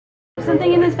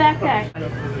something in this backpack.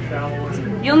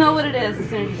 You'll know what it is as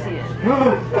soon as you see it.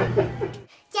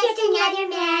 Just another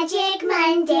Magic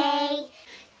Monday.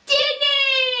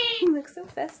 DIDNEE! You look so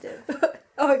festive.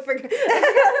 Oh, I forgot.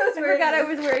 I forgot I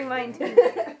was wearing mine too.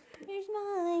 Here's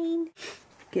mine.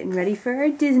 Getting ready for our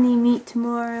Disney meet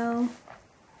tomorrow.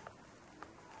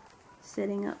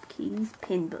 Setting up Katie's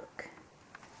pin book.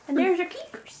 And there's our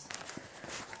keepers.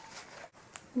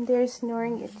 And there's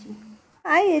snoring Itchy.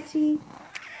 Hi, Itchy.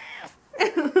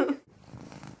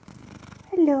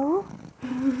 Hello.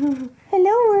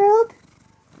 Hello, world.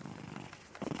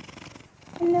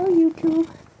 Hello, YouTube.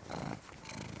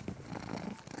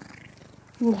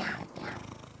 Meow, meow.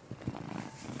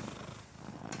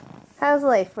 How's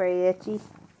life for you, Itchy?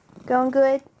 Going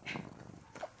good?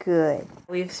 Good.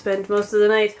 We've spent most of the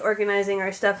night organizing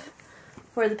our stuff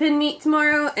for the pin meet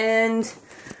tomorrow, and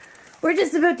we're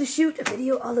just about to shoot a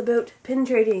video all about pin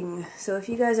trading. So if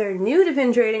you guys are new to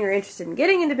pin trading or interested in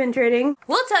getting into pin trading,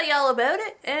 we'll tell you all about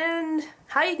it and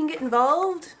how you can get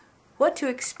involved, what to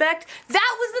expect.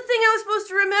 That was the thing I was supposed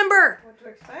to remember! What to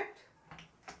expect?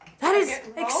 That is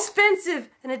expensive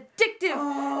and addictive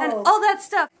and all that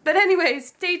stuff. But anyways,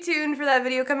 stay tuned for that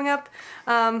video coming up.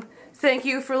 Thank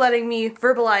you for letting me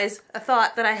verbalize a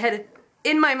thought that I had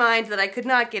in my mind that I could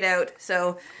not get out.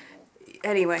 So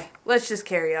anyway, let's just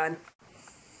carry on.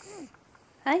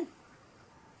 Hi.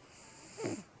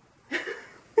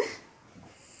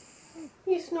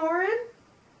 You snoring?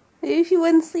 Maybe if you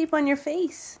wouldn't sleep on your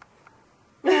face.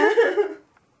 Yeah.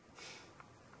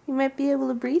 You might be able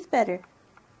to breathe better.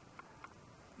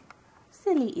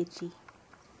 Silly Itchy.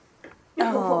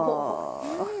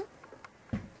 Oh.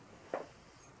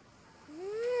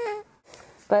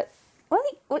 But what?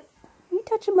 You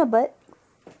touching my butt?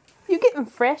 You getting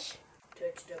fresh?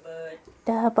 Touch the butt.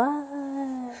 The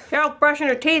butt. Carol's brushing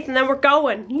her teeth and then we're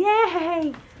going.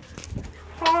 Yay!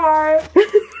 Hi.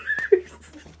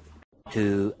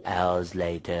 2 hours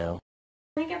later.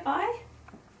 Can I get by?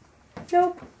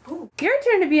 Nope. Ooh. Your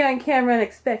turn to be on camera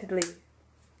unexpectedly.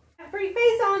 Pretty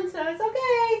face on, so it's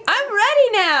okay. I'm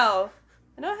ready now!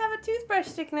 I don't have a toothbrush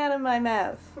sticking out of my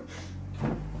mouth.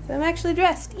 So I'm actually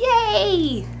dressed.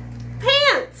 Yay!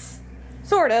 Pants!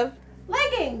 Sort of.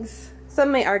 Leggings!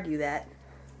 Some may argue that.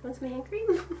 What's my hand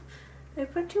cream? I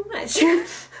put too much.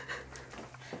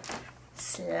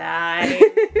 Slide.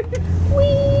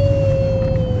 Whee!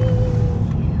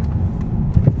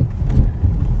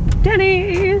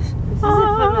 Denny's! This is a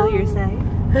familiar sight.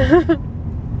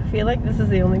 I feel like this is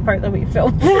the only part that we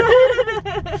filmed.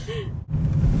 Let's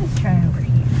try over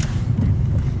here.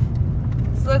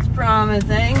 This looks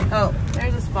promising. Oh,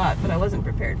 there's a spot, but I wasn't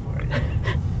prepared for it.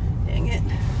 Dang it.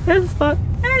 There's a spot.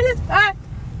 There's a spot.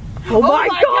 Oh my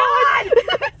god!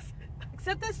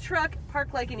 Except this truck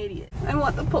parked like an idiot. I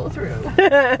want the pull through.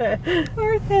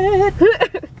 Worth it.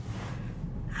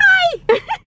 Hi!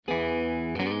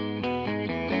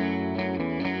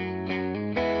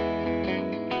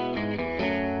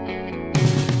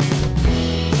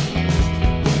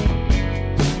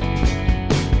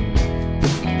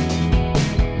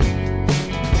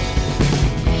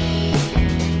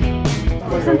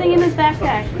 Something in this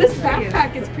backpack. This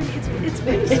backpack is pretty, it's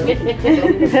pretty sweet.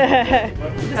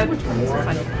 Which one is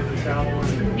funny?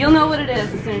 You'll know what it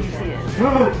is as soon as you see it.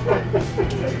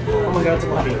 Oh my god, it's a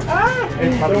puppy. It's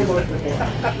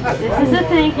puppy. This is a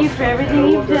thank you for everything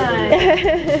you've done.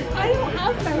 I don't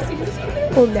have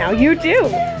those. Well, now you do.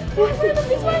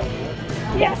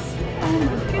 Yes.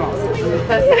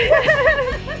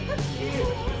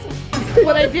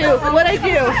 What I do, what I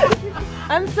do.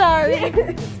 I'm sorry.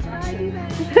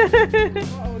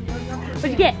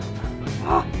 What'd you get?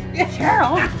 Oh,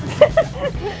 Cheryl.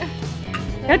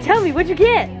 Now tell me, what'd you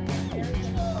get?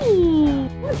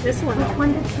 What's this one? Which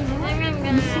one did you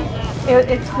get?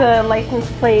 It's the license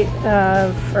plate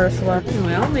of Ursula.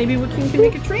 Well, maybe we can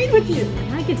make a trade with you.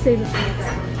 I could say the same.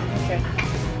 Okay.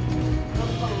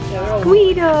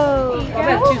 Guido! I'll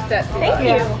have 2 sets. Thank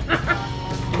you.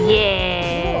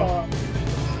 Yeah.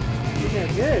 These are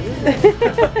good, isn't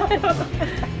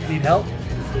it? Need help?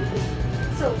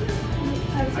 So, I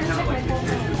was going to check my phone.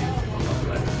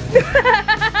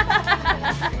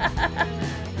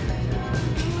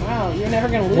 Wow, you're never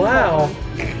going to lose Wow.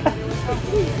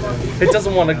 It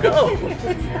doesn't want to go.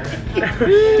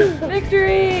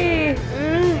 Victory!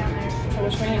 How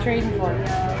much are you trading for?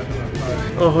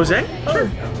 Oh, Jose? Sure.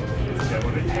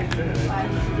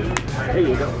 There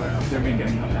you go. There you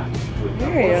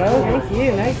go. Thank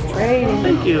you. Nice trading.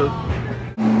 Thank you.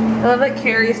 I love that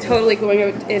Carrie's totally going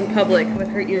out in public with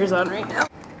her ears on right now.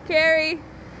 Carrie,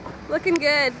 looking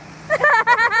good.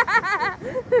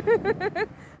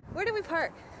 Where do we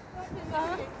park?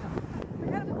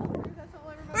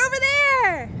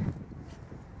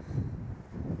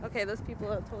 okay, those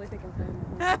people are totally thinking fun.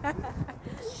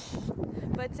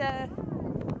 But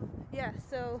yeah,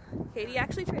 so Katie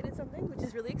actually traded something, which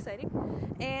is really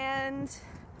exciting. And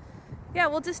yeah,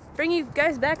 we'll just bring you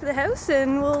guys back to the house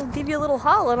and we'll give you a little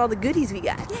haul on all the goodies we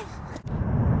got.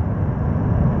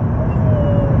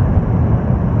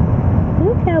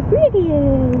 Look how pretty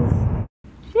it is.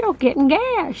 She'll getting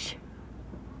gas.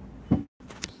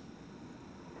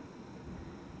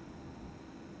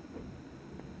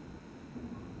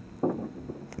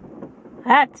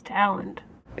 That's talent.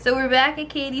 So we're back at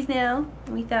Katie's now,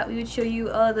 and we thought we would show you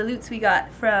all the loots we got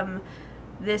from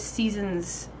this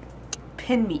season's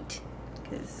pin meet,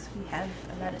 because we have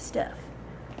a lot of stuff.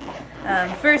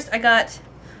 First, I got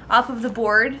off of the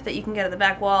board that you can get at the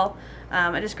back wall.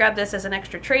 I just grabbed this as an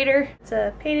extra trader. It's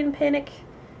a Pain and Panic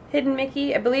Hidden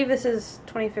Mickey. I believe this is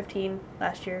 2015,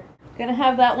 last year. Gonna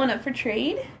have that one up for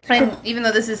trade. And even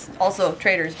though this is also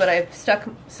traders, but I've stuck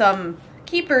some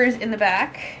keepers in the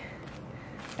back.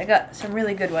 I got some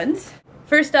really good ones.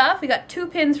 First off, we got 2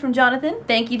 pins from Jonathan.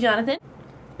 Thank you, Jonathan.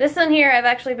 This one here I've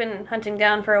actually been hunting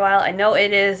down for a while. I know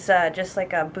it is just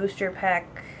like a booster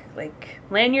pack, like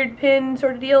lanyard pin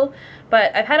sort of deal,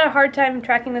 but I've had a hard time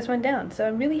tracking this one down, so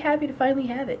I'm really happy to finally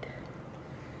have it.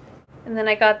 And then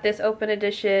I got this open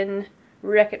edition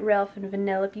Wreck-It Ralph and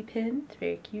Vanellope pin. It's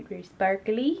very cute, very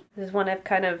sparkly. This is one I've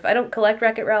I don't collect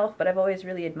Wreck-It Ralph, but I've always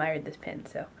really admired this pin,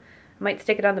 so I might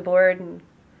stick it on the board and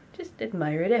just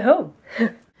admire it at home.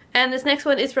 And this next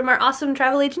one is from our awesome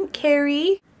travel agent,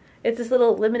 Carrie. It's this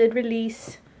little limited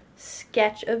release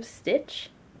sketch of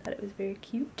Stitch. Thought it was very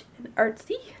cute and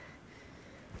artsy.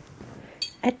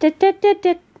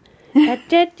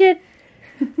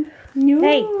 No.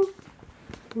 Hey.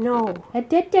 No.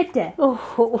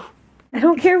 Oh. I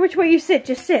don't care which way you sit,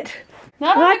 just sit.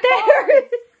 Not there!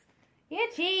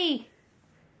 Itchy!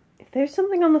 If there's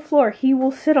something on the floor, he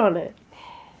will sit on it.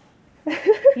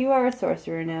 You are a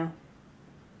sorcerer now.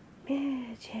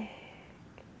 Magic.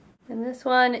 And this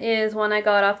one is one I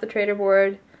got off the trader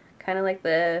board, kind of like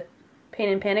the Pain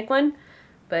and Panic one.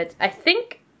 But I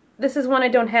think this is one I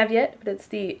don't have yet, but it's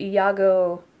the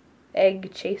Iago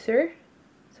Egg Chaser.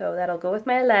 So that'll go with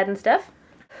my Aladdin stuff.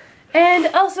 And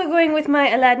also going with my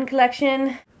Aladdin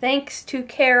collection, thanks to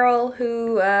Carol,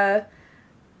 who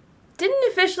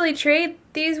didn't officially trade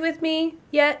these with me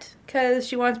yet, because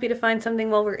she wants me to find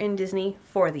something while we're in Disney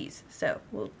for these. So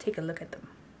we'll take a look at them.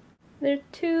 They're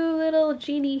 2 little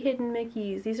genie hidden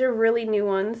Mickeys. These are really new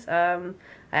ones. I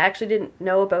actually didn't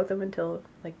know about them until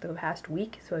like the past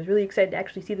week, so I was really excited to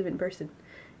actually see them in person.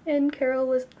 And Carol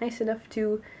was nice enough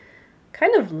to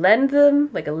kind of lend them,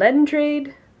 like a lend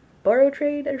trade, borrow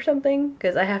trade or something,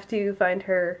 because I have to find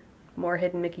her more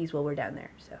hidden Mickeys while we're down there.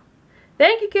 So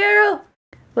thank you, Carol!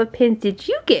 What pins did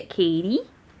you get, Katie?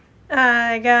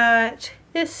 I got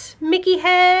this Mickey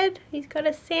head. He's got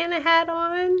a Santa hat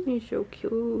on. He's so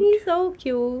cute. He's so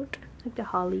cute. Like the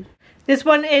holly. This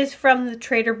one is from the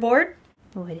trader board.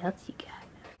 What else you got?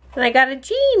 And I got a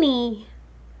genie.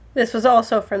 This was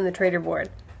also from the trader board.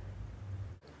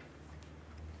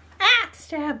 Ah,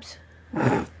 stabs.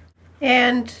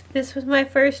 And this was my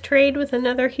first trade with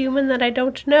another human that I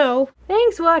don't know.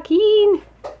 Thanks, Joaquin!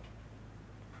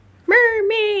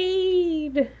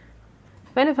 Mermaid!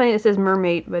 I find it funny it says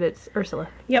mermaid, but it's Ursula.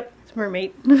 Yep, it's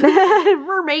mermaid.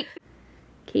 Mermaid!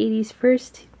 Katie's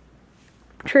first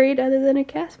trade other than a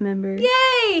cast member.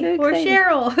 Yay! So or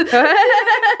Cheryl.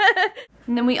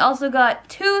 And then we also got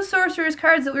 2 sorcerer's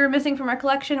cards that we were missing from our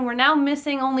collection. We're now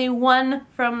missing only 1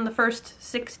 from the first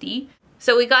 60.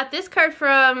 So we got this card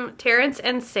from Terrence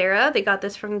and Sarah. They got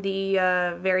this from the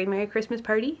Very Merry Christmas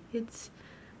Party. It's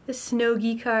the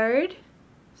Snowgy card.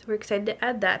 So we're excited to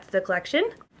add that to the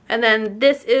collection. And then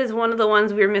this is one of the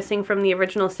ones we were missing from the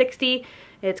original 60.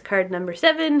 It's card number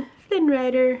 7, Flynn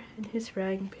Rider and his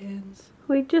frying pans.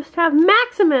 We just have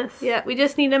Maximus. Yeah, we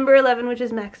just need number 11, which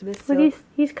is Maximus. So. But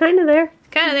he's kind of there.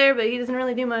 Kind of there, but he doesn't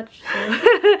really do much. So.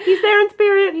 He's there in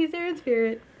spirit. He's there in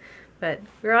spirit. But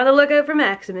we're on the lookout for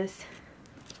Maximus.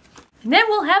 And then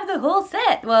we'll have the whole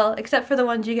set. Well, except for the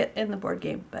ones you get in the board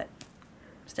game, but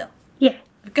still. Yeah.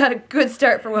 We've got a good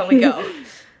start for when we go.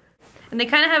 And they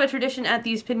kind of have a tradition at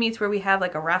these pin meets where we have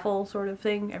like a raffle sort of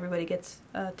thing. Everybody gets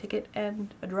a ticket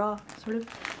and a draw, sort of.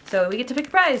 So we get to pick a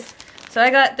prize. So I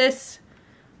got this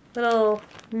little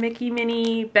Mickey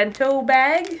Mini bento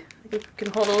bag. It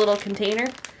can hold a little container.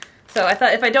 So I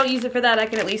thought if I don't use it for that, I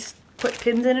can at least put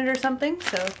pins in it or something.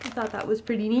 So I thought that was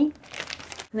pretty neat.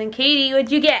 And then Katie,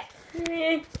 what'd you get?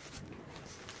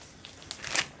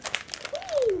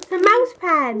 It's a mouse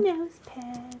pad. Mouse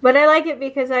pad. But I like it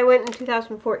because I went in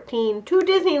 2014 to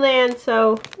Disneyland,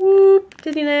 so Whoop.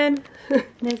 Disneyland.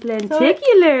 Nice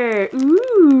lenticular.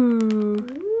 Ooh.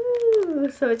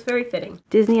 Ooh, so it's very fitting.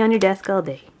 Disney on your desk all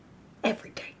day.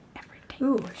 Every day. Every day.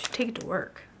 Ooh, I should take it to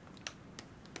work.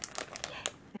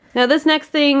 Now this next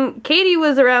thing, Katie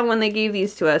was around when they gave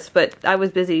these to us, but I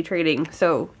was busy trading,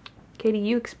 so Katie,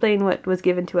 you explain what was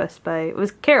given to us by, it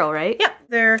was Carol, right? Yep,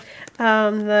 they're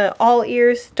the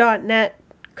allears.net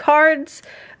cards,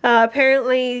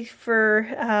 apparently for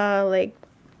like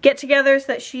get-togethers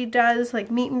that she does,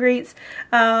 like meet and greets.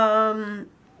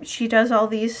 She does all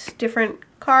these different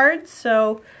cards,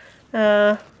 so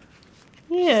yeah.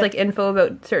 Just like info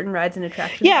about certain rides and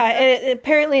attractions. Yeah, and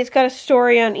apparently it's got a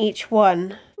story on each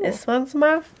one. This one's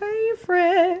my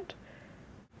favorite.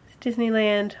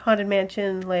 Disneyland Haunted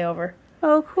Mansion Layover.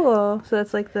 Oh, cool. So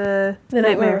that's like the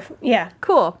Nightmare. Yeah.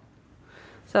 Cool.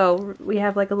 So we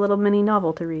have like a little mini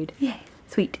novel to read. Yeah.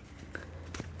 Sweet.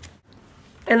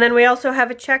 And then we also have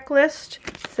a checklist.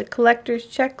 It's a collector's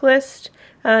checklist.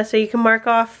 So you can mark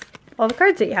off all the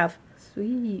cards that you have.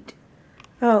 Sweet.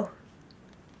 Oh.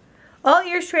 All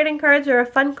Ears trading cards are a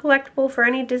fun collectible for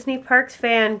any Disney Parks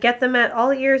fan. Get them at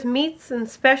All Ears meets and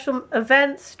special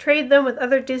events. Trade them with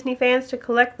other Disney fans to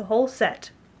collect the whole set.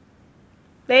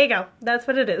 There you go. That's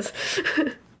what it is.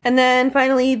 And then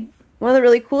finally, one of the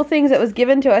really cool things that was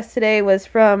given to us today was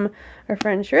from our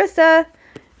friend Sharissa.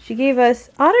 She gave us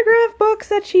autograph books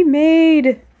that she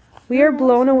made. We are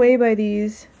blown away by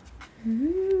these.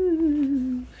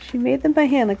 Ooh. She made them by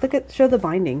hand. Like, look at, show the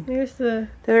binding. There's the...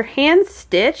 They're hand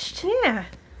stitched. Yeah.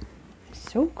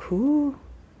 So cool.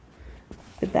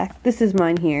 The back, this is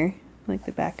mine here. Like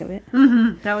the back of it.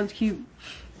 Mm-hmm. That one's cute.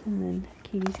 And then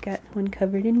Katie's got one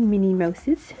covered in Minnie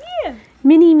Mouses. Yeah.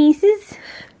 Minnie Mises.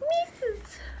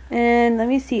 Mises. And let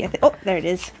me see. Oh, there it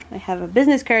is. I have a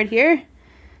business card here.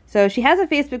 So she has a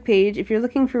Facebook page. If you're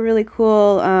looking for really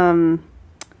cool, I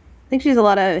think she has a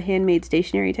lot of handmade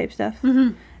stationery type stuff.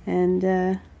 Mm-hmm.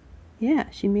 And yeah,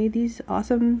 she made these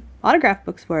awesome autograph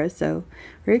books for us. So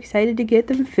we're excited to get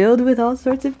them filled with all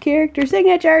sorts of character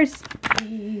signatures.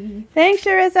 Thanks,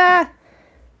 Sharissa.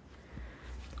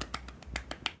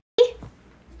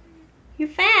 You're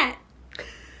fat.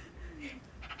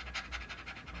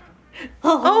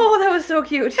 Oh, that was so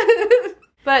cute.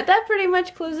 But that pretty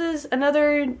much closes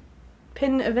another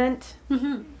pin event.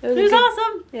 Mm-hmm. It was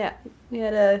awesome. Yeah, we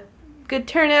had a good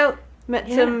turnout. Met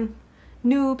some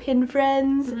new pin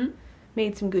friends. Mm-hmm.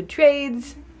 Made some good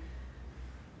trades.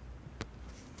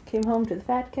 Came home to the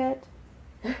fat cat.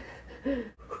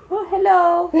 Oh,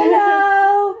 hello,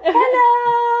 hello,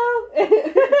 hello.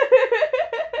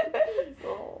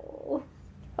 Oh.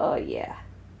 Oh yeah.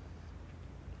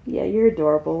 Yeah, you're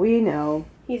adorable. We know.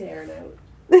 He's airing out.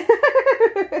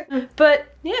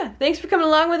 But yeah, thanks for coming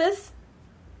along with us.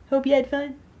 Hope you had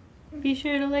fun. Be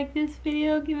sure to like this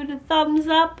video, give it a thumbs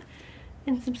up,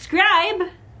 and subscribe.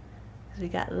 Because we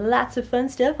got lots of fun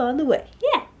stuff on the way.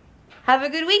 Yeah. Have a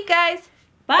good week, guys.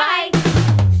 Bye.